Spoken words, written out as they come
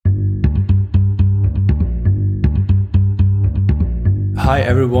Hi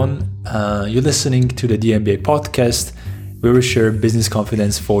everyone, you're listening to the DMBA podcast where we share business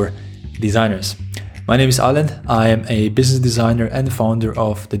confidence for designers. My name is Alan, I am a business designer and founder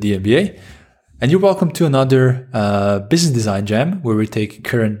of the DMBA, and you're welcome to another business design jam where we take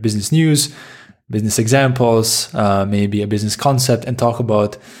current business news, business examples, maybe a business concept, and talk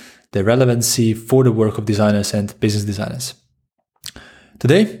about the relevancy for the work of designers and business designers.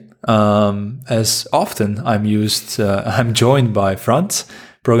 Today, as often, I'm joined by Franz,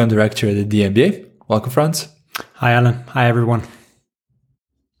 program director at the DMBA. Welcome, Franz. Hi, Alan. Hi, everyone.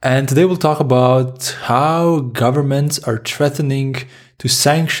 And today we'll talk about how governments are threatening to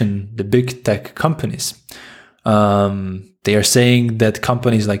sanction the big tech companies. They are saying that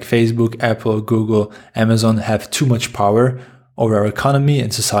companies like Facebook, Apple, Google, Amazon have too much power over our economy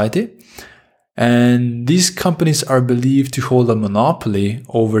and society. And these companies are believed to hold a monopoly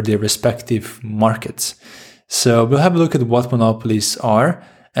over their respective markets. So we'll have a look at what monopolies are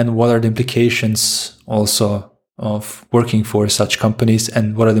and what are the implications also of working for such companies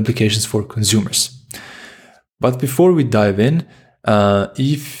and what are the implications for consumers. But before we dive in,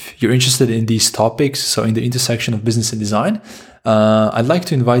 if you're interested in these topics, so in the intersection of business and design, I'd like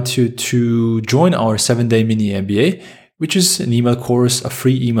to invite you to join our 7-day mini MBA, which is an email course, a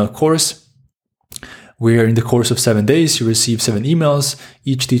free email course, where in the course of 7 days, you receive 7 emails,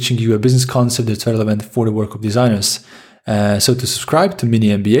 each teaching you a business concept that's relevant for the work of designers. So to subscribe to Mini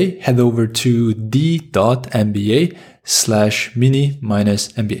MBA, head over to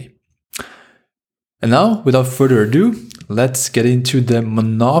d.mba/mini-MBA. And now, without further ado, let's get into the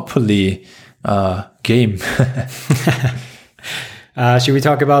Monopoly game. Should we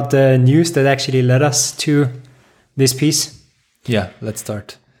talk about the news that actually led us to this piece? Yeah, let's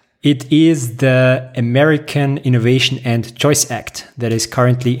start. It is the American Innovation and Choice Act that is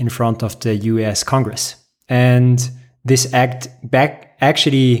currently in front of the US Congress. And this act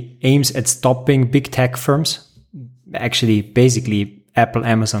actually aims at stopping big tech firms, actually basically Apple,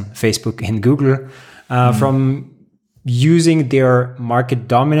 Amazon, Facebook, and Google, from using their market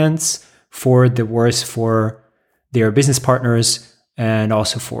dominance for the worse for their business partners and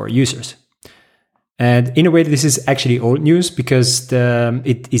also for users. And in a way, this is actually old news because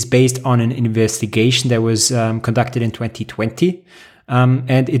it is based on an investigation that was conducted in 2020.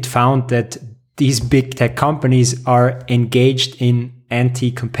 And it found that these big tech companies are engaged in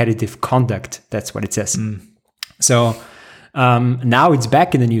anti-competitive conduct. That's what it says. So now it's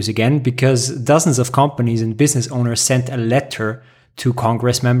back in the news again because dozens of companies and business owners sent a letter to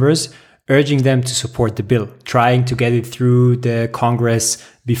Congress members urging them to support the bill, trying to get it through the Congress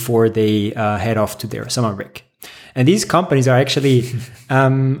before they head off to their summer break. And these companies are actually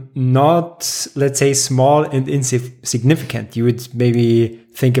not, let's say, small and insignificant. You would maybe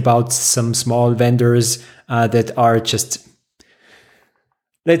think about some small vendors that are just,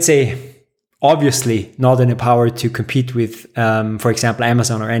 let's say, obviously not in a power to compete with, for example,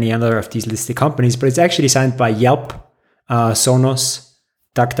 Amazon or any other of these listed companies, but it's actually signed by Yelp, Sonos,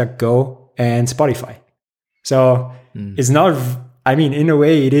 DuckDuckGo, and Spotify. So it's not, I mean, in a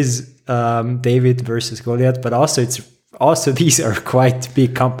way it is David versus Goliath, but also these are quite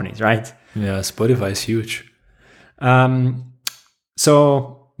big companies, right? Yeah, Spotify is huge.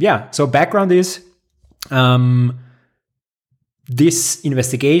 So background is this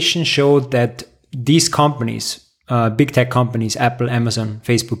investigation showed that these companies, big tech companies, Apple, Amazon,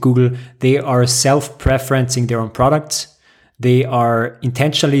 Facebook, Google, they are self-preferencing their own products. They are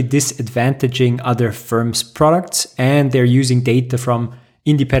intentionally disadvantaging other firms' products, and they're using data from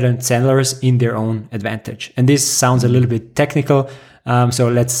independent sellers in their own advantage. And this sounds a little bit technical, so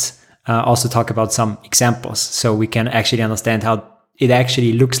let's also talk about some examples so we can actually understand how it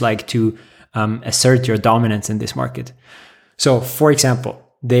actually looks like to assert your dominance in this market. So, for example,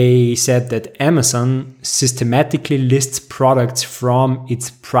 they said that Amazon systematically lists products from its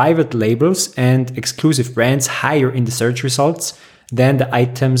private labels and exclusive brands higher in the search results than the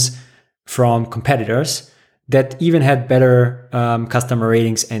items from competitors that even had better customer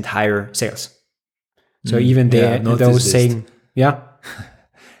ratings and higher sales. So even those saying, you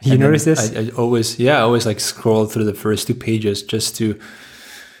notice this? I always like scroll through the first 2 pages just to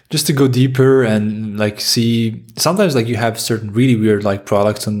go deeper and like see. Sometimes like you have certain really weird like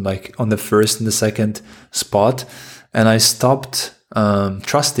products on the first and the second spot, and I stopped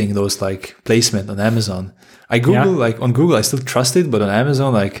trusting those like placement on Amazon. On Google I still trust it, but on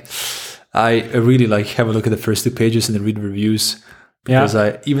Amazon I really like have a look at the first 2 pages and read reviews because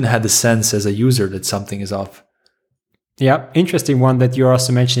I even had the sense as a user that something is off. Yeah, interesting one that you're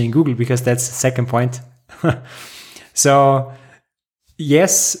also mentioning Google because that's the second point. So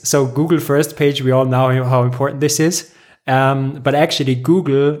Yes, so Google first page, we all know how important this is. But actually,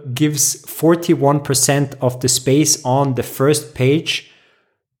 Google gives 41% of the space on the first page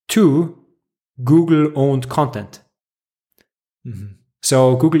to Google-owned content. Mm-hmm.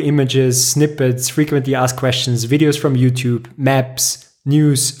 So Google Images, snippets, frequently asked questions, videos from YouTube, maps,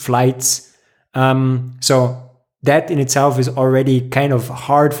 news, flights. So that in itself is already kind of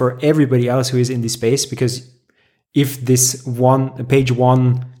hard for everybody else who is in this space, because if this page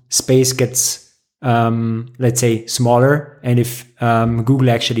one space gets, let's say, smaller, and if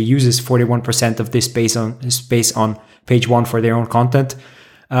Google actually uses 41% of this space on page one for their own content,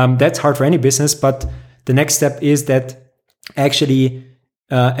 that's hard for any business. But the next step is that actually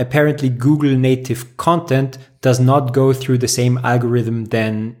apparently Google native content does not go through the same algorithm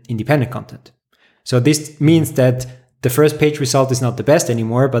than independent content. So this means that the first page result is not the best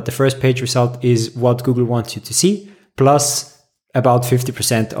anymore, but the first page result is what Google wants you to see, plus about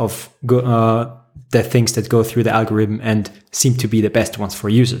 50% of the things that go through the algorithm and seem to be the best ones for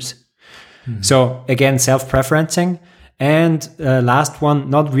users. Mm-hmm. So again, self-preferencing. And last one,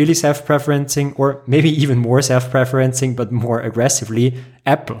 not really self-preferencing, or maybe even more self-preferencing, but more aggressively,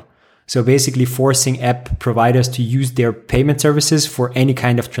 Apple. So basically forcing app providers to use their payment services for any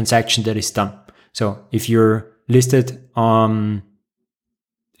kind of transaction that is done. So if you're listed as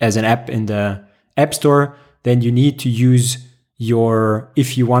an app in the App Store, then you need to use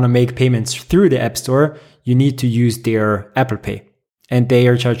if you want to make payments through the App Store, you need to use their Apple Pay. And they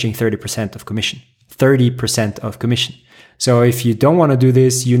are charging 30% of commission. 30% of commission. So if you don't want to do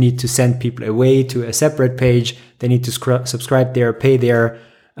this, you need to send people away to a separate page. They need to subscribe there, pay there,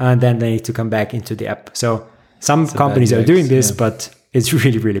 and then they need to come back into the app. So some companies are doing this, but it's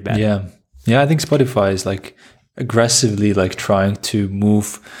really, really bad. Yeah, I think Spotify is like aggressively like trying to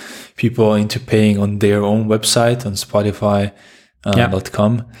move people into paying on their own website on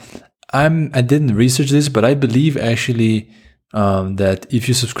Spotify.com. I didn't research this, but I believe actually that if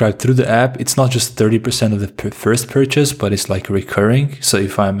you subscribe through the app, it's not just 30% of the first purchase, but it's like recurring. So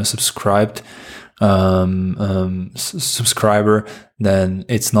if I'm a subscribed subscriber, then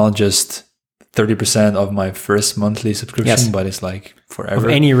it's not just 30% of my first monthly subscription, but it's like forever.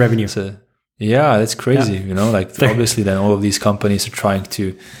 Of any revenue. So, yeah, that's crazy. You know, like obviously then all of these companies are trying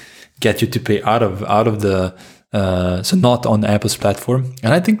to get you to pay out of the, so not on Apple's platform.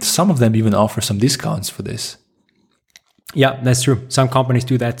 And I think some of them even offer some discounts for this. Yeah, that's true. Some companies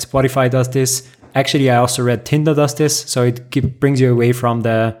do that. Spotify does this. Actually, I also read Tinder does this. So it brings you away from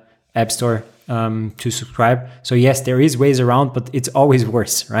the App Store to subscribe. So yes, there is ways around, but it's always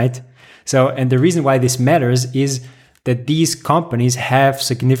worse, right? So, and the reason why this matters is that these companies have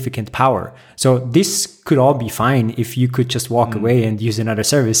significant power. So this could all be fine if you could just walk away and use another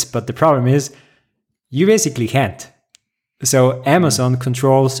service. But the problem is you basically can't. So Amazon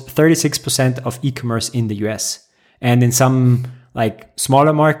controls 36% of e-commerce in the US. And in some like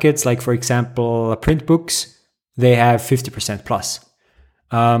smaller markets, like for example, print books, they have 50% plus.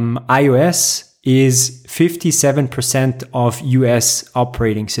 iOS is 57% of US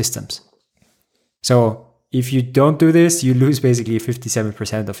operating systems. So if you don't do this, you lose basically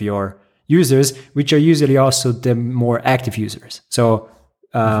 57% of your users, which are usually also the more active users. So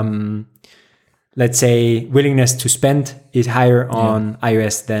let's say willingness to spend is higher on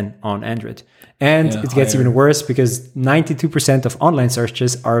iOS than on Android. And it gets even worse because 92% of online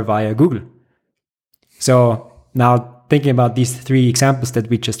searches are via Google. So now thinking about these three examples that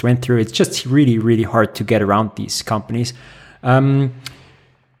we just went through, it's just really, really hard to get around these companies.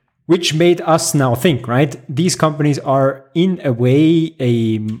 Which made us now think, right? These companies are in a way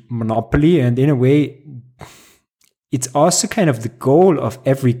a monopoly, and in a way, it's also kind of the goal of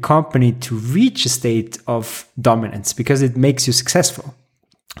every company to reach a state of dominance because it makes you successful.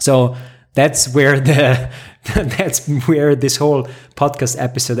 So that's where this whole podcast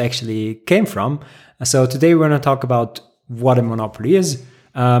episode actually came from. So today we're going to talk about what a monopoly is,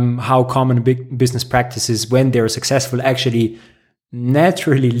 how common big business practices, when they're successful, actually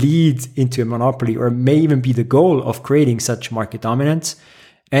naturally lead into a monopoly or may even be the goal of creating such market dominance.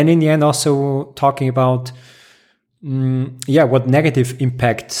 And in the end, also talking about what negative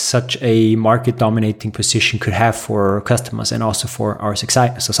impact such a market dominating position could have for customers and also for our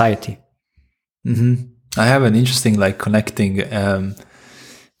society. Mm-hmm. I have an interesting connecting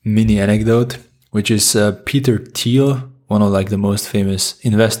mini anecdote, which is Peter Thiel, one of the most famous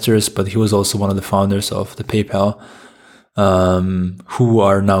investors, but he was also one of the founders of the PayPal, who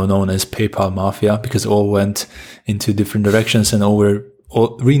are now known as PayPal Mafia because all went into different directions and all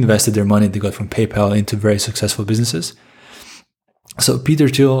reinvested their money they got from PayPal into very successful businesses. So Peter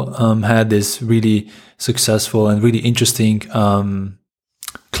Thiel had this really successful and really interesting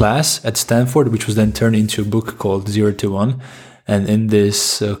class at Stanford, which was then turned into a book called 0 to 1. And in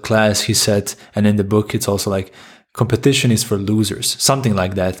this class, he said, and in the book, it's also like, competition is for losers, something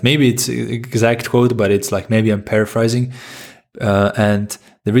like that. Maybe it's an exact quote, but it's like, maybe I'm paraphrasing. And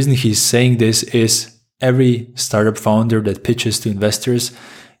the reason he's saying this is every startup founder that pitches to investors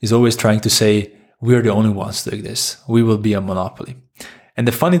is always trying to say, we're the only ones doing this. We will be a monopoly. And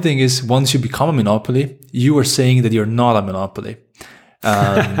the funny thing is, once you become a monopoly, you are saying that you're not a monopoly.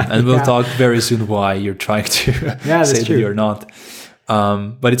 And we'll talk very soon why you're trying to say that you're not.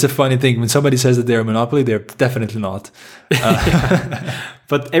 But it's a funny thing. When somebody says that they're a monopoly, they're definitely not.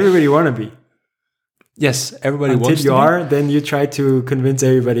 But everybody want to be. Yes, everybody wants to be. Until you are, then you try to convince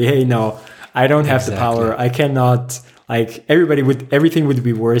everybody, hey, no, I don't have the power. I cannot, like, everything would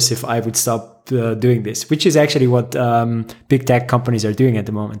be worse if I would stop doing this, which is actually what big tech companies are doing at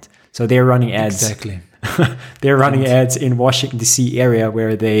the moment. So they're running ads. Exactly. They're running ads in Washington, D.C. area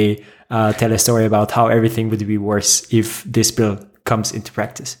where they tell a story about how everything would be worse if this bill comes into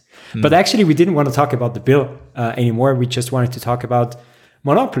practice. But actually, we didn't want to talk about the bill anymore. We just wanted to talk about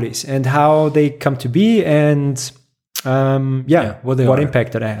monopolies and how they come to be and what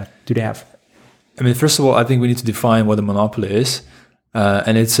impact do they have? I mean, first of all, I think we need to define what a monopoly is.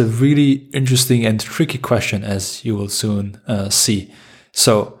 And it's a really interesting and tricky question, as you will soon see.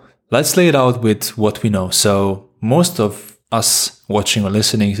 So let's lay it out with what we know. So most of us watching or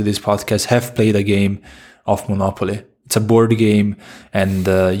listening to this podcast have played a game of Monopoly. It's a board game, and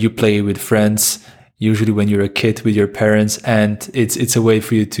you play with friends, usually when you're a kid with your parents, and it's a way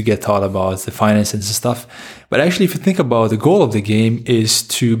for you to get taught about the finances and stuff. But actually, if you think about the goal of the game is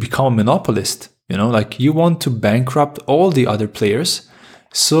to become a monopolist, like you want to bankrupt all the other players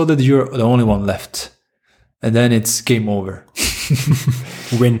so that you're the only one left. And then it's game over.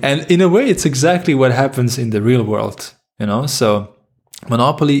 Win. And in a way, it's exactly what happens in the real world, So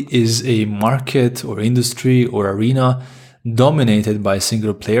monopoly is a market or industry or arena dominated by a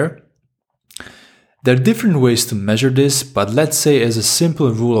single player. There are different ways to measure this, but let's say as a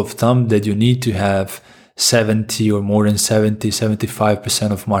simple rule of thumb that you need to have 70 or more than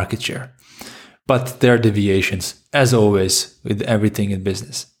 75% of market share. But there are deviations, as always, with everything in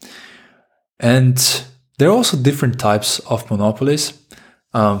business. And there are also different types of monopolies.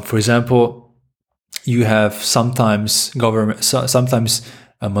 For example, you have sometimes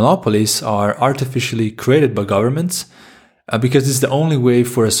monopolies are artificially created by governments because it's the only way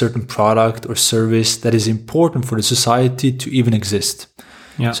for a certain product or service that is important for the society to even exist.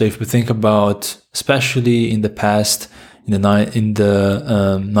 Yeah. So if we think about, especially in the past, in the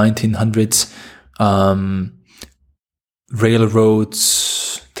 1900s,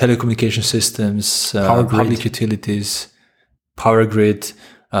 railroads, telecommunication systems, public utilities, power grid,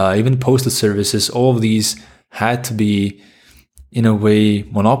 even postal services, all of these had to be, in a way,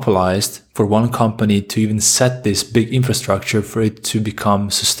 monopolized for one company to even set this big infrastructure for it to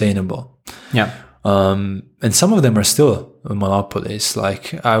become sustainable. Yeah. And some of them are still monopolies.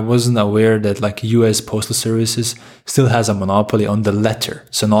 Like, I wasn't aware that like US Postal Services still has a monopoly on the letter.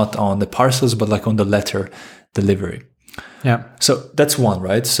 So not on the parcels, but like on the letter delivery. Yeah. So that's one,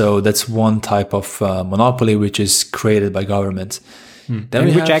 right? So that's one type of monopoly which is created by government.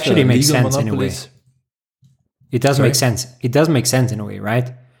 Then which actually makes sense in a way. It does make sense. It does make sense in a way,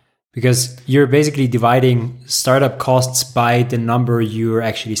 right? Because you're basically dividing startup costs by the number you're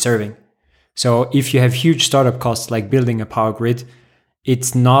actually serving. So if you have huge startup costs like building a power grid,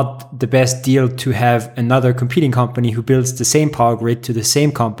 it's not the best deal to have another competing company who builds the same power grid to the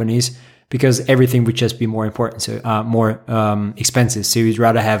same companies, because everything would just be more important, so more expensive. So you'd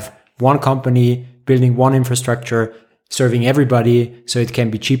rather have one company building one infrastructure, serving everybody, so it can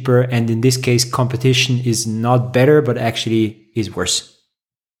be cheaper. And in this case, competition is not better, but actually is worse.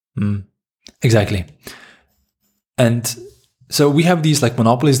 Exactly. And so we have these like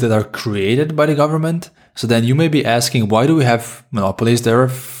monopolies that are created by the government. So then you may be asking, why do we have monopolies that are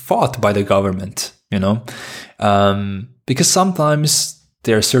fought by the government? Because sometimes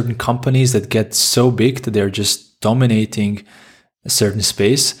there are certain companies that get so big that they're just dominating a certain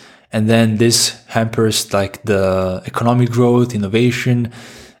space. And then this hampers like the economic growth, innovation.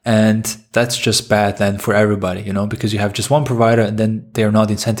 And that's just bad then for everybody, because you have just one provider and then they're not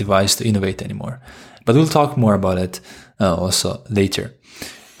incentivized to innovate anymore. But we'll talk more about it also later.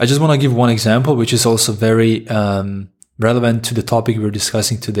 I just want to give one example, which is also very relevant to the topic we're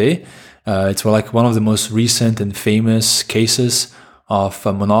discussing today. It's like one of the most recent and famous cases of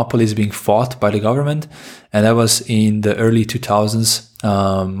monopolies being fought by the government. And that was in the early 2000s,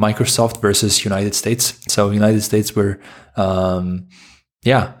 Microsoft versus United States. So United States were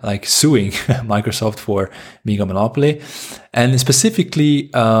like suing Microsoft for being a monopoly. And specifically,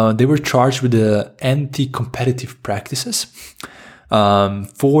 they were charged with the anti-competitive practices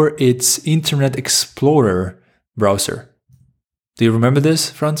for its Internet Explorer browser. Do you remember this,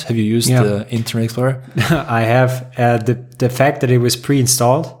 Franz? Have you used the Internet Explorer? I have. The fact that it was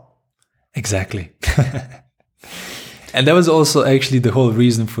pre-installed. Exactly. And that was also actually the whole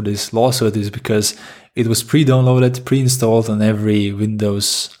reason for this lawsuit, is because it was pre-downloaded, pre-installed on every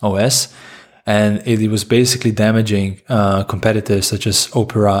Windows OS, and it was basically damaging competitors such as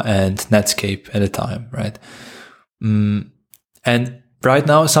Opera and Netscape at the time, right? And right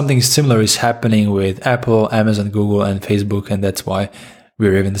now, something similar is happening with Apple, Amazon, Google, and Facebook, and that's why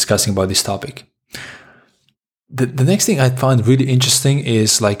we're even discussing about this topic. The next thing I found really interesting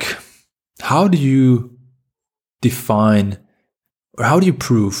is like, how do you define, or how do you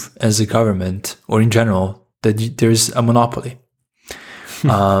prove as a government or in general that there's a monopoly?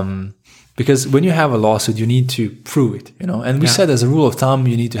 Because when you have a lawsuit, you need to prove it, and we said as a rule of thumb,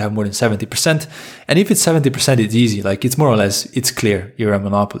 you need to have more than 70%. And if it's 70%, it's easy. Like, it's more or less, it's clear you're a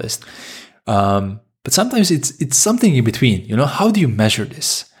monopolist. But sometimes it's something in between, how do you measure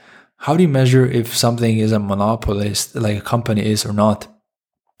this? How do you measure if something is a monopolist, like a company is or not?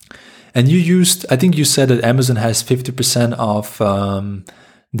 And I think you said that Amazon has 50% of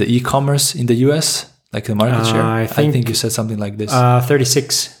the e-commerce in the US, like the market share. I think you said something like this.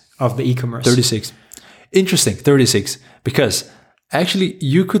 36 of the e-commerce. 36. Interesting, 36. Because actually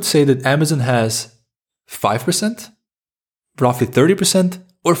you could say that Amazon has 5%, roughly 30%,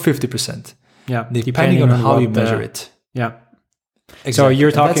 or 50%. Yeah, depending on how you measure it. Yeah. Exactly. So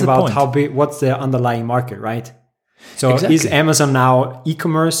you're talking about how big, what's the underlying market, right? So is Amazon now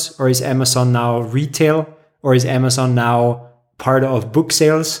e-commerce, or is Amazon now retail, or is Amazon now part of book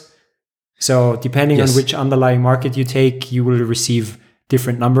sales? So depending on which underlying market you take, you will receive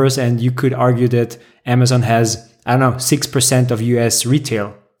different numbers. And you could argue that Amazon has, 6% of US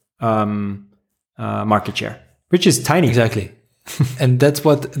retail market share, which is tiny. Exactly. And that's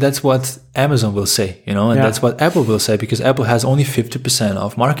what Amazon will say, and that's what Apple will say, because Apple has only 50%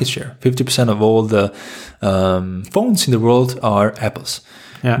 of market share. 50% of all the phones in the world are Apple's.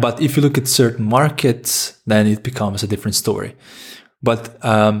 Yeah. But if you look at certain markets, then it becomes a different story. But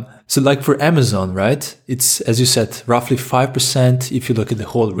so like for Amazon, right? It's, as you said, roughly 5% if you look at the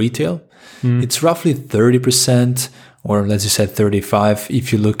whole retail. It's roughly 30%, or let's just say 35%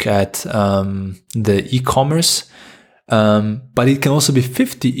 if you look at the e-commerce. But it can also be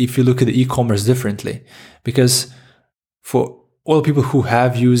 50 if you look at the e-commerce differently, because for all the people who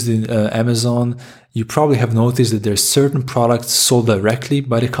have used Amazon, you probably have noticed that there's certain products sold directly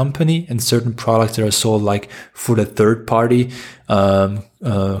by the company and certain products that are sold like for the third party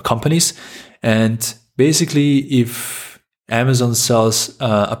companies. And basically, if Amazon sells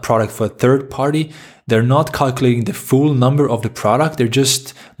a product for a third party, they're not calculating the full number of the product. They're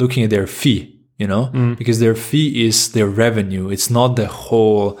just looking at their fee. Because their fee is their revenue. It's not the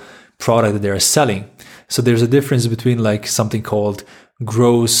whole product that they're selling. So there's a difference between like something called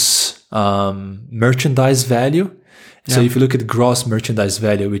gross merchandise value. Yeah. So if you look at gross merchandise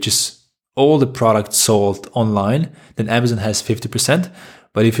value, which is all the products sold online, then Amazon has 50%.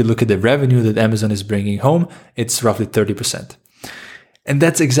 But if you look at the revenue that Amazon is bringing home, it's roughly 30%. And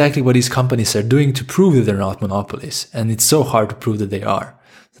that's exactly what these companies are doing to prove that they're not monopolies. And it's so hard to prove that they are.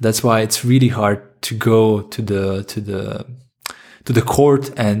 That's why it's really hard to go to the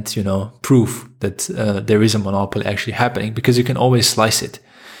court and prove that there is a monopoly actually happening, because you can always slice it.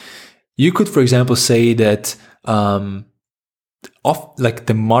 You could, for example, say that the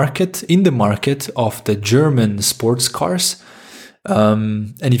market of the German sports cars,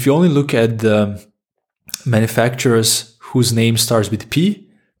 and if you only look at the manufacturers whose name starts with P,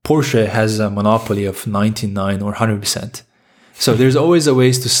 Porsche has a monopoly of 99 or 100%. So there's always a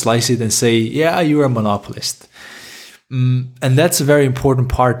ways to slice it and say, yeah, you're a monopolist. And that's a very important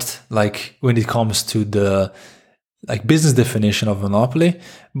part, like when it comes to the business definition of monopoly.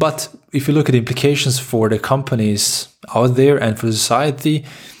 But if you look at the implications for the companies out there and for society,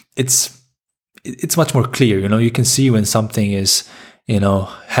 it's much more clear. You can see when something is,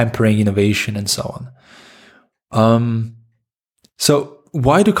 hampering innovation and so on. So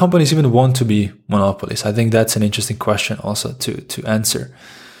why do companies even want to be monopolies? I think that's an interesting question also to answer.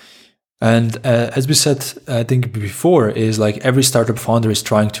 And as we said, I think before, is like every startup founder is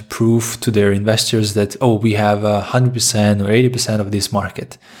trying to prove to their investors that, we have 100% or 80% of this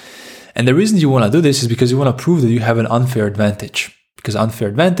market. And the reason you want to do this is because you want to prove that you have an unfair advantage. Because unfair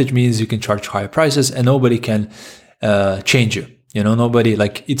advantage means you can charge higher prices and nobody can change you. Nobody,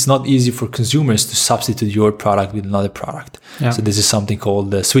 like, it's not easy for consumers to substitute your product with another product. Yeah. So this is something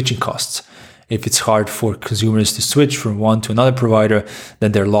called the switching costs. If it's hard for consumers to switch from one to another provider,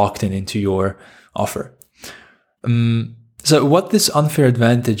 then they're locked into your offer. So what this unfair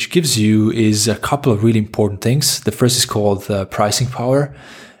advantage gives you is a couple of really important things. The first is called pricing power.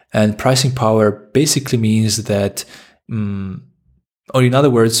 And pricing power basically means that, or in other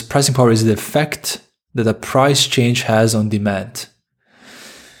words, pricing power is the effect that a price change has on demand.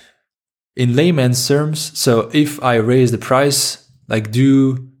 In layman's terms, so if I raise the price, like,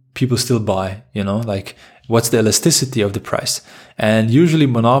 do people still buy? Like, what's the elasticity of the price? And usually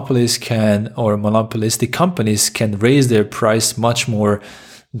monopolistic companies can raise their price much more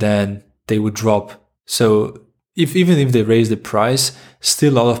than they would drop. So even if they raise the price,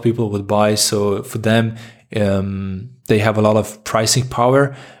 still a lot of people would buy. So for them, they have a lot of pricing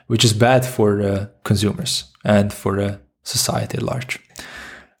power, which is bad for consumers and for society at large.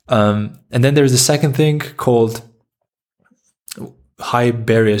 And then there's the second thing called high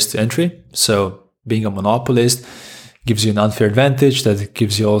barriers to entry. So being a monopolist gives you an unfair advantage that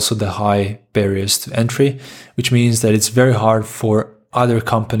gives you also the high barriers to entry, which means that it's very hard for other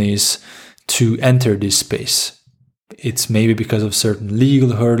companies to enter this space. It's maybe because of certain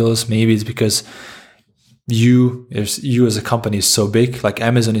legal hurdles. Maybe it's because you as a company is so big, like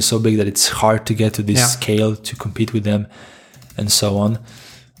Amazon is so big that it's hard to get to this scale to compete with them, and so on.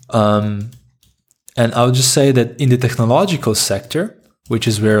 And I'll just say that in the technological sector, which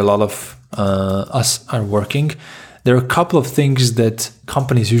is where a lot of us are working, there are a couple of things that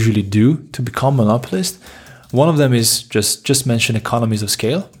companies usually do to become monopolist. One of them is just mention economies of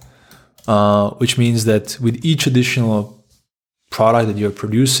scale, which means that with each additional product that you're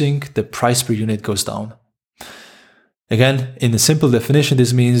producing, the price per unit goes down. Again, in a simple definition,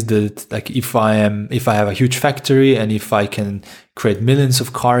 this means that, like, if I have a huge factory and if I can create millions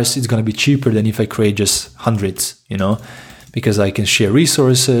of cars, it's going to be cheaper than if I create just hundreds, because I can share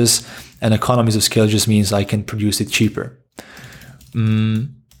resources, and economies of scale just means I can produce it cheaper.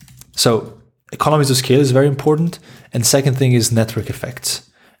 So economies of scale is very important. And second thing is network effects.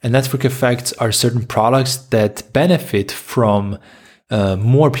 And network effects are certain products that benefit from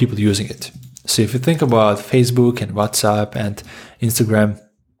more people using it. So if you think about Facebook and WhatsApp and Instagram,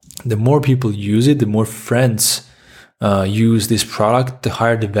 the more people use it, the more friends use this product, the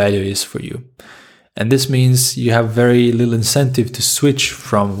higher the value is for you. And this means you have very little incentive to switch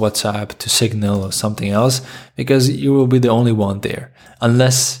from WhatsApp to Signal or something else, because you will be the only one there,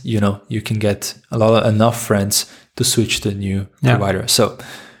 unless you can get enough friends to switch to a new provider. So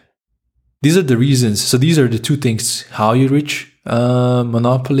these are the reasons. So these are the two things: how you reach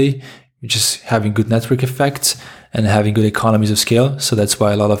monopoly, which is having good network effects and having good economies of scale. So that's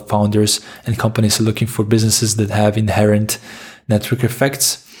why a lot of founders and companies are looking for businesses that have inherent network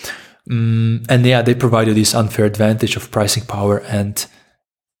effects. And they provide you this unfair advantage of pricing power and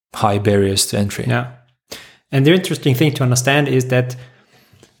high barriers to entry. Yeah. And the interesting thing to understand is that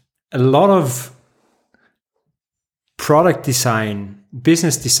a lot of product design,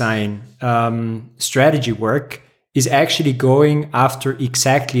 business design, strategy work is actually going after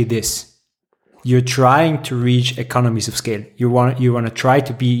exactly this. You're trying to reach economies of scale. You want to try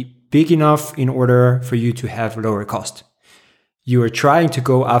to be big enough in order for you to have lower cost. You are trying to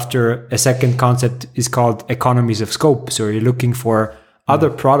go after a second concept is called economies of scope. So you're looking for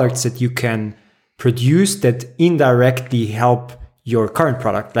other products that you can produce that indirectly help your current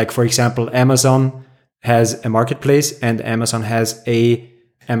product. Like, for example, Amazon has a marketplace and Amazon has a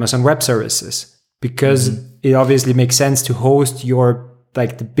Amazon Web Services, because it obviously makes sense to host your,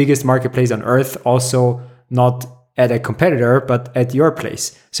 like, the biggest marketplace on earth, also not at a competitor, but at your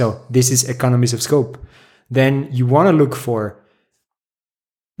place. So this is economies of scope. Then you want to look for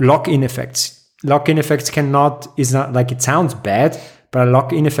lock-in effects. Lock-in effects is not like, it sounds bad, but a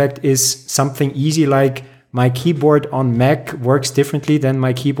lock-in effect is something easy, like my keyboard on Mac works differently than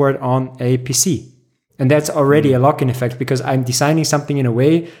my keyboard on a PC. And that's already a lock-in effect, because I'm designing something in a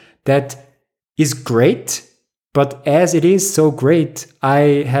way that is great, but as it is so great,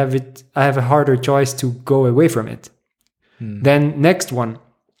 I have a harder choice to go away from it. Then next one,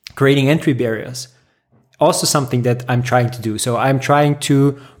 creating entry barriers. Also something that I'm trying to do. So I'm trying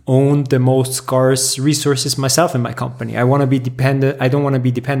to own the most scarce resources myself in my company. I don't want to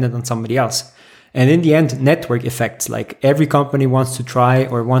be dependent on somebody else. And in the end, network effects, like every company wants to try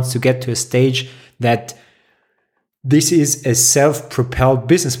or wants to get to a stage that this is a self-propelled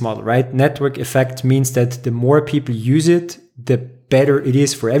business model, right? Network effect means that the more people use it, the better it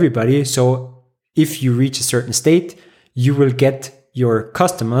is for everybody. So if you reach a certain state, you will get your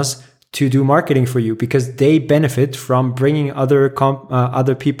customers to do marketing for you because they benefit from bringing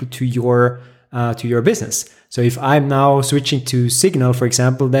other people to your business. So if I'm now switching to Signal, for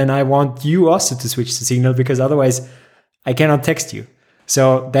example, then I want you also to switch to Signal because otherwise I cannot text you.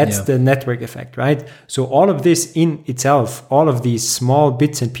 So that's the network effect, right? So all of this in itself, all of these small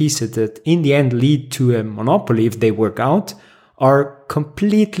bits and pieces that in the end lead to a monopoly, if they work out, are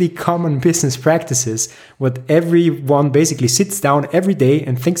completely common business practices. What everyone basically sits down every day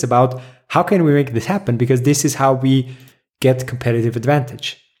and thinks about, how can we make this happen? Because this is how we get competitive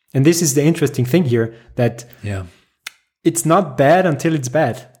advantage. And this is the interesting thing here, that it's not bad until it's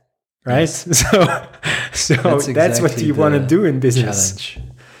bad. Right? Yes. So that's what you want to do in business.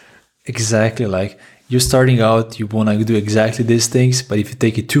 Challenge. Exactly. Like you're starting out, you want to do exactly these things, but if you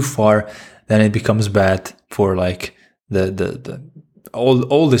take it too far, then it becomes bad for like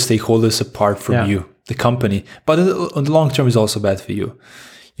all the stakeholders apart from you, the company. But on the long term, it's also bad for you.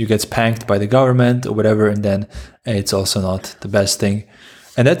 You get spanked by the government or whatever, and then it's also not the best thing.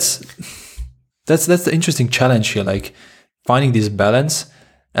 And that's the interesting challenge here, like finding this balance.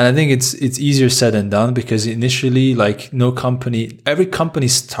 And I think it's easier said than done because initially, like every company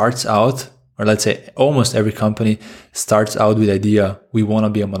starts out, or let's say almost every company starts out with the idea, we want to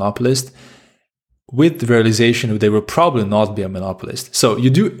be a monopolist, with the realization that they will probably not be a monopolist. So you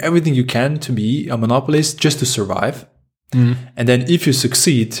do everything you can to be a monopolist just to survive. Mm. And then if you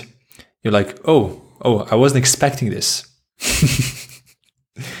succeed, you're like, oh, I wasn't expecting this.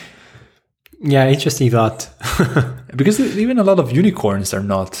 Yeah, interesting thought. Because even a lot of unicorns are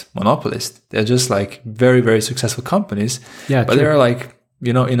not monopolists. They're just like very, very successful companies. Yeah, but they're like,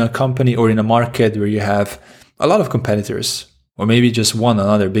 in a company or in a market where you have a lot of competitors, or maybe just one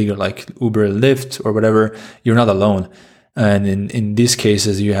another bigger, like Uber, Lyft, or whatever. You're not alone. And in these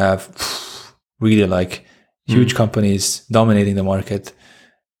cases, you have really like huge companies dominating the market.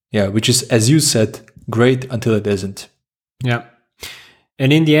 Yeah, which is, as you said, great until it isn't. Yeah.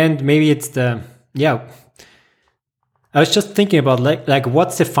 And in the end, maybe it's I was just thinking about like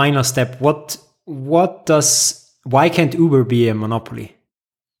what's the final step? Why can't Uber be a monopoly?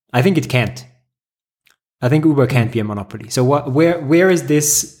 I think it can't. I think Uber can't be a monopoly. So where is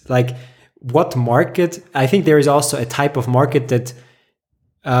this, like, what market? I think there is also a type of market that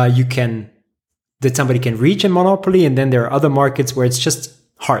that somebody can reach a monopoly, and then there are other markets where it's just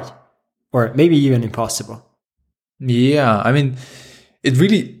hard or maybe even impossible. Yeah, I mean,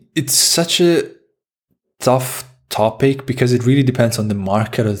 it's such a tough topic because it really depends on the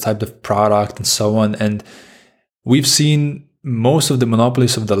market or the type of product and so on. And we've seen most of the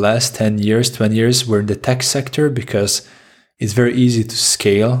monopolies of the last 10 years, 20 years were in the tech sector because it's very easy to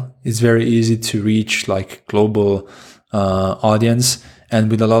scale. It's very easy to reach like global audience.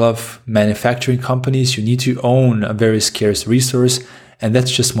 And with a lot of manufacturing companies, you need to own a very scarce resource. And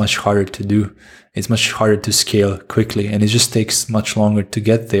that's just much harder to do. It's much harder to scale quickly, and it just takes much longer to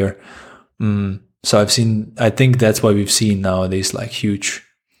get there. So I think that's why we've seen nowadays like huge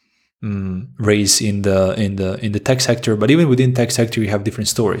race in the tech sector. But even within tech sector, you have different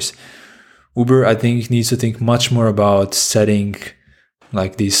stories. Uber, I think, needs to think much more about setting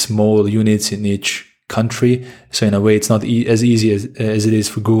like these small units in each country. So in a way, it's not as easy as it is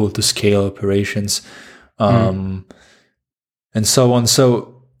for Google to scale operations, and so on.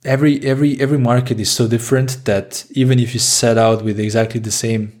 So every market is so different that even if you set out with exactly the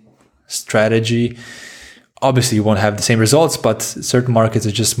same strategy, obviously you won't have the same results, but certain markets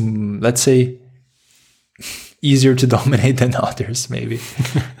are just, let's say, easier to dominate than others, maybe.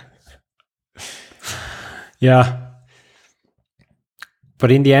 Yeah.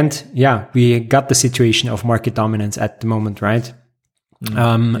 But in the end, we got the situation of market dominance at the moment, right?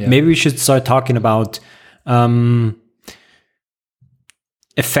 Maybe we should start talking about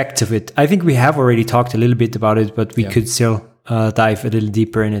effects of it. I think we have already talked a little bit about it, but we could still dive a little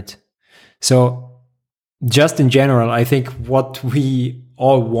deeper in it. So just in general, I think what we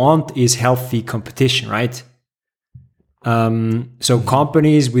all want is healthy competition, right? So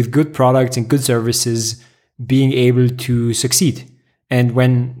companies with good products and good services being able to succeed. And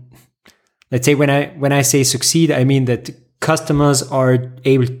when I say succeed, I mean that customers are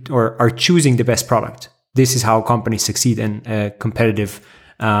able or are choosing the best product. This is how companies succeed in a competitive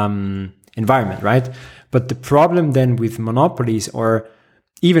environment, right? But the problem then with monopolies, or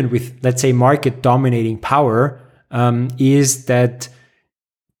even with, let's say, market dominating power, is that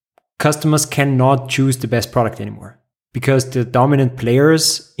customers cannot choose the best product anymore, because the dominant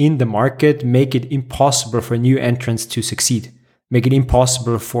players in the market make it impossible for new entrants to succeed, make it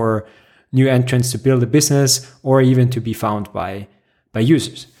impossible for new entrants to build a business or even to be found by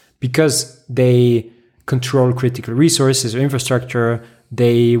users, because they control critical resources or infrastructure.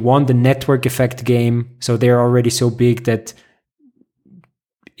 They won the network effect game. So they're already so big that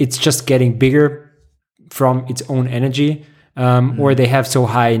it's just getting bigger from its own energy, or they have so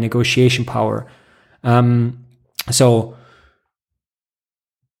high negotiation power. So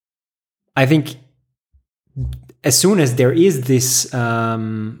I think as soon as there is this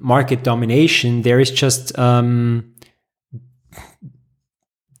market domination, there is just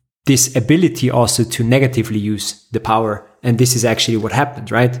this ability also to negatively use the power. And this is actually what happened,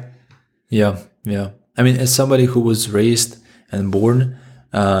 right? Yeah. I mean, as somebody who was raised and born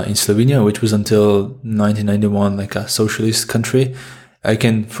in Slovenia, which was until 1991 like a socialist country, I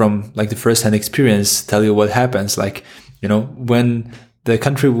can, from like the first-hand experience, tell you what happens. Like, when the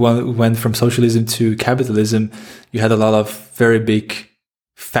country went from socialism to capitalism, you had a lot of very big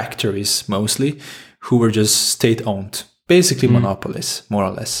factories, mostly, who were just state-owned, basically monopolies, more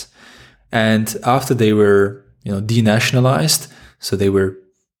or less. And after they were, denationalized, so they were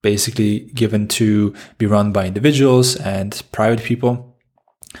basically given to be run by individuals and private people.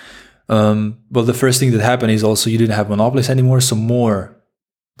 Well, the first thing that happened is also you didn't have monopolies anymore, so more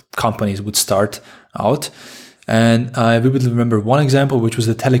companies would start out. And I vividly remember one example, which was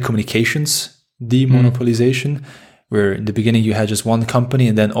the telecommunications demonopolization, where in the beginning you had just one company,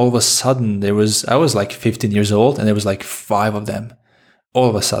 and then all of a sudden I was like 15 years old, and there was like 5 of them all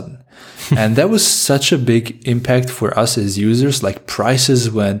of a sudden. And that was such a big impact for us as users. Like,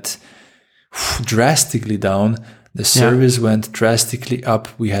 prices went drastically down. The service went drastically up.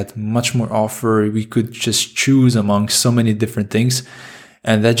 We had much more offer. We could just choose among so many different things.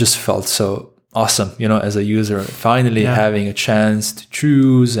 And that just felt so awesome, as a user, finally having a chance to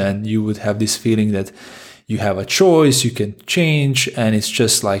choose. And you would have this feeling that you have a choice, you can change. And it's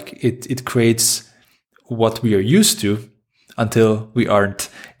just like, it creates what we are used to until we aren't,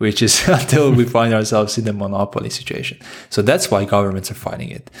 which is until we find ourselves in a monopoly situation. So that's why governments are fighting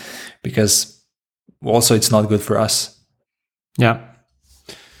it, because also it's not good for us. Yeah,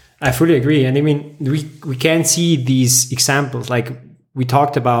 I fully agree. And I mean, we can see these examples. Like, we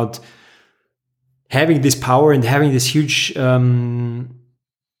talked about having this power and having this huge,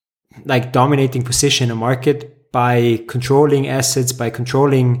 dominating position in a market by controlling assets, by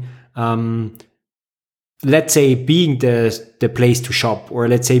controlling, let's say, being the place to shop, or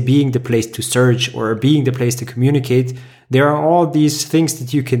let's say being the place to search, or being the place to communicate. There are all these things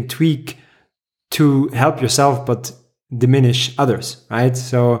that you can tweak to help yourself, but diminish others, right?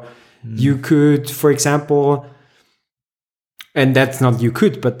 So you could, for example, and that's not you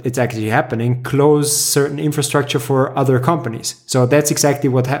could, but it's actually happening, close certain infrastructure for other companies. So that's exactly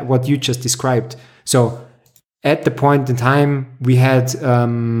what you just described. So at the point in time, we had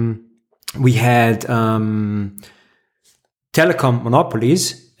telecom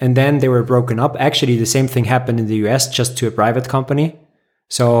monopolies, and then they were broken up. Actually, the same thing happened in the US, just to a private company.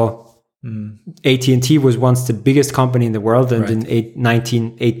 So AT&T was once the biggest company in the world, and in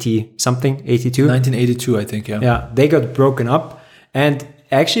 1980 something, 82? 1982, I think, yeah. Yeah, they got broken up. And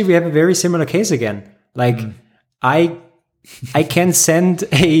actually, we have a very similar case again. Like, I can send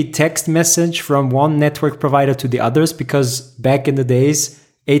a text message from one network provider to the others, because back in the days,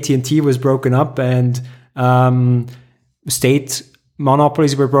 AT&T was broken up, and state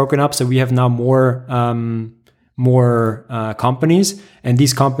monopolies were broken up. So we have now more companies, and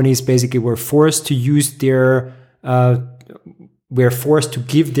these companies basically were forced to use were forced to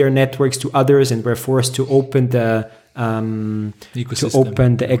give their networks to others, and were forced to open the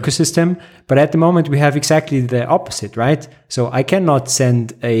ecosystem. But at the moment, we have exactly the opposite, right? So I cannot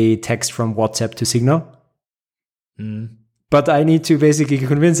send a text from WhatsApp to Signal. But I need to basically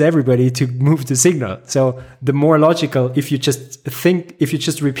convince everybody to move to Signal. So the more logical, if you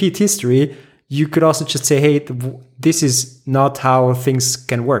just repeat history, you could also just say, hey, this is not how things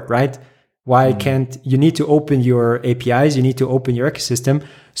can work, right? Why can't you need to open your APIs, you need to open your ecosystem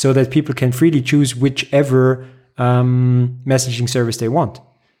so that people can freely choose whichever messaging service they want.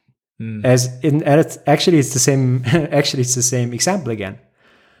 Actually, it's the same. Actually, it's the same example again.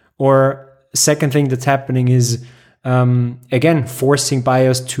 Or second thing that's happening is, again, forcing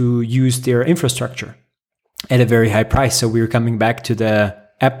buyers to use their infrastructure at a very high price. So we're coming back to the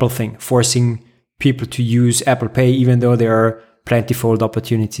Apple thing, forcing people to use Apple Pay, even though there are plentyfold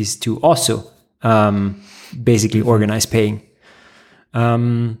opportunities to also basically organize paying.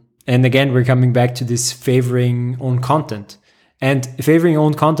 And again, we're coming back to this favoring own content. And favoring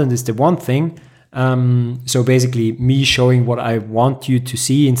own content is the one thing. So basically me showing what I want you to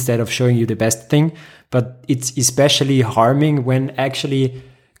see instead of showing you the best thing. But it's especially harming when actually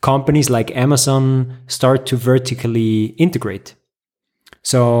companies like Amazon start to vertically integrate.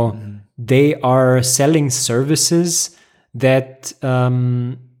 So they are selling services that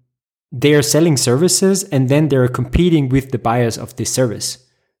they are selling services and then they're competing with the buyers of this service.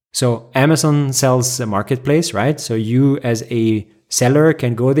 So Amazon sells a marketplace, right? So you as a seller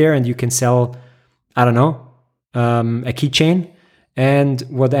can go there and you can sell, I don't know, a keychain. And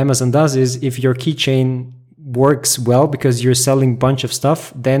what Amazon does is if your keychain works well because you're selling a bunch of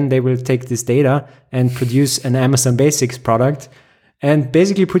stuff, then they will take this data and produce an Amazon Basics product and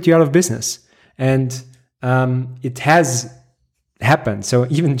basically put you out of business. And it has happened. So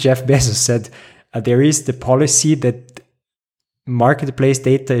even Jeff Bezos said there is the policy that marketplace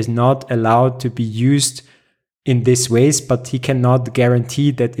data is not allowed to be used in this ways, but he cannot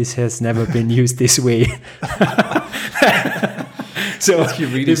guarantee that this has never been used this way. So did you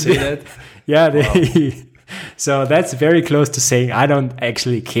really say that? Yeah. Wow. So that's very close to saying I don't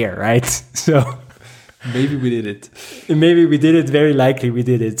actually care, right? So maybe we did it. Maybe we did it. Very likely we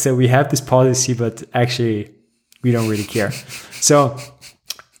did it. So we have this policy, but actually we don't really care. So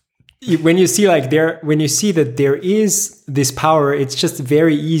when you see that there is this power, it's just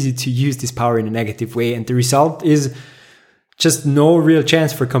very easy to use this power in a negative way. And the result is just no real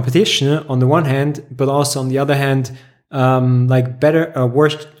chance for competition on the one hand, but also on the other hand, like better or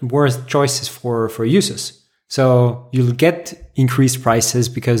worse choices for users. So you'll get increased prices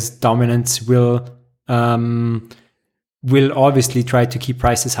because dominance will obviously try to keep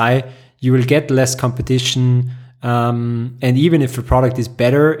prices high. You will get less competition. And even if the product is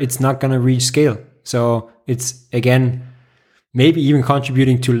better, it's not going to reach scale. So it's, again, maybe even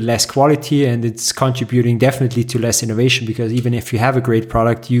contributing to less quality, and it's contributing definitely to less innovation, because even if you have a great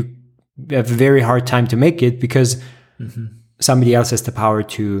product, you have a very hard time to make it because somebody else has the power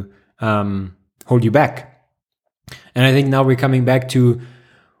to hold you back. And I think now we're coming back to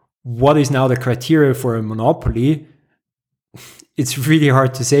what is now the criteria for a monopoly. It's really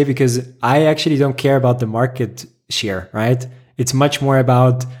hard to say because I actually don't care about the market share, right? It's much more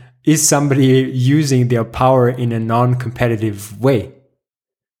about, is somebody using their power in a non-competitive way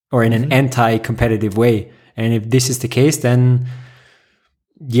or in an anti-competitive way? And if this is the case, then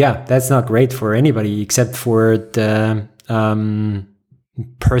yeah, that's not great for anybody except for the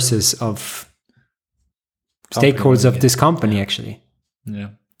purses of stakeholders of this company, actually. Yeah.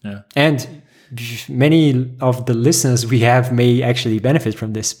 And many of the listeners we have may actually benefit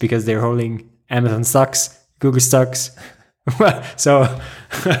from this because they're holding Amazon stocks, Google stocks. So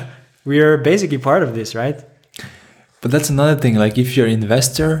we are basically part of this, right? But that's another thing. Like if you're an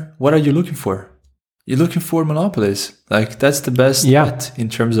investor, what are you looking for? You're looking for monopolies. Like that's the best bet in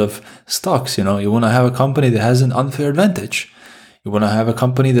terms of stocks. You know, you want to have a company that has an unfair advantage. You want to have a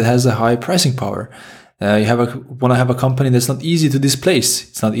company that has a high pricing power. You want to have a company that's not easy to displace.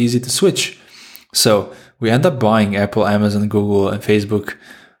 It's not easy to switch. So we end up buying Apple, Amazon, Google, and Facebook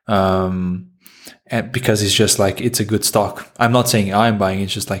and because it's just like, it's a good stock. I'm not saying I'm buying,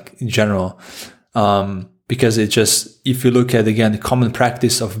 it's just like in general. Because it just, if you look at, again, the common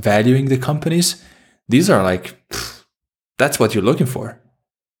practice of valuing the companies, these are like, that's what you're looking for.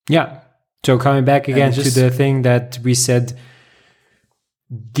 Yeah. So coming back again to the thing that we said,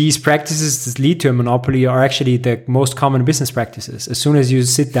 these practices that lead to a monopoly are actually the most common business practices. As soon as you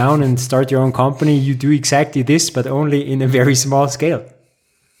sit down and start your own company, you do exactly this, but only in a very small scale.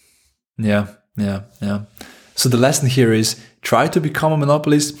 Yeah. So the lesson here is try to become a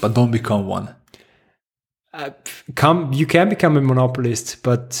monopolist, but don't become one. You can become a monopolist,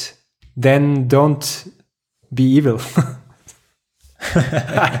 but then don't be evil.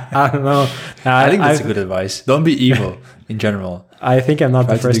 I don't know. I think that's a good advice. Don't be evil in general. I think I'm not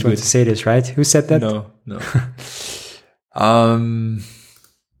the first one to say this, right? Who said that? No.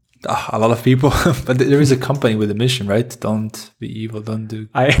 A lot of people, but there is a company with a mission, right? Don't be evil. Don't do.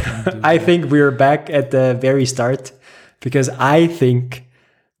 I think we're back at the very start because I think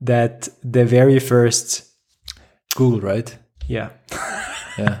that the very first Google, right? Yeah.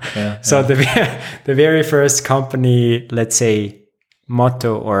 Yeah. So the very first company, let's say,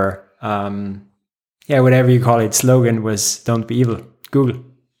 motto or whatever you call it, slogan was "Don't be evil." Google.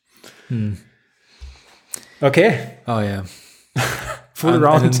 Okay. Oh yeah. Full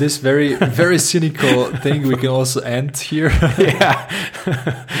round. And in this very, very cynical thing, we can also end here. Yeah.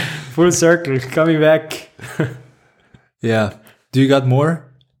 Full circle, coming back. Yeah. Do you got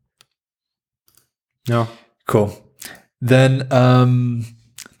more? No. Cool. Then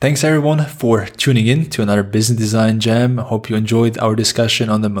thanks everyone for tuning in to another Business Design Jam. I hope you enjoyed our discussion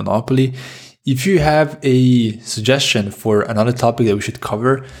on the monopoly. If you have a suggestion for another topic that we should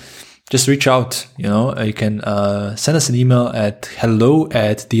cover, just reach out. You can send us an email at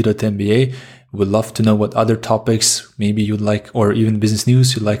hello@d.mba. We'd love to know what other topics maybe you'd like, or even business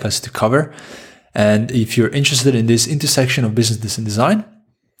news you'd like us to cover. And if you're interested in this intersection of business and design,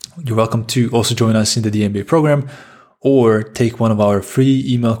 you're welcome to also join us in the DMBA program or take one of our free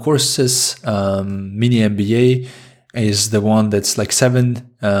email courses. Mini MBA is the one that's like 7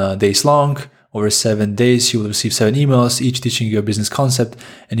 days long. Over 7 days, you will receive 7 emails, each teaching you a business concept,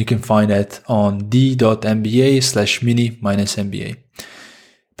 and you can find it on d.mba/mini-mba.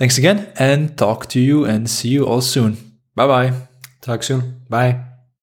 Thanks again, and talk to you and see you all soon. Bye-bye. Talk soon. Bye.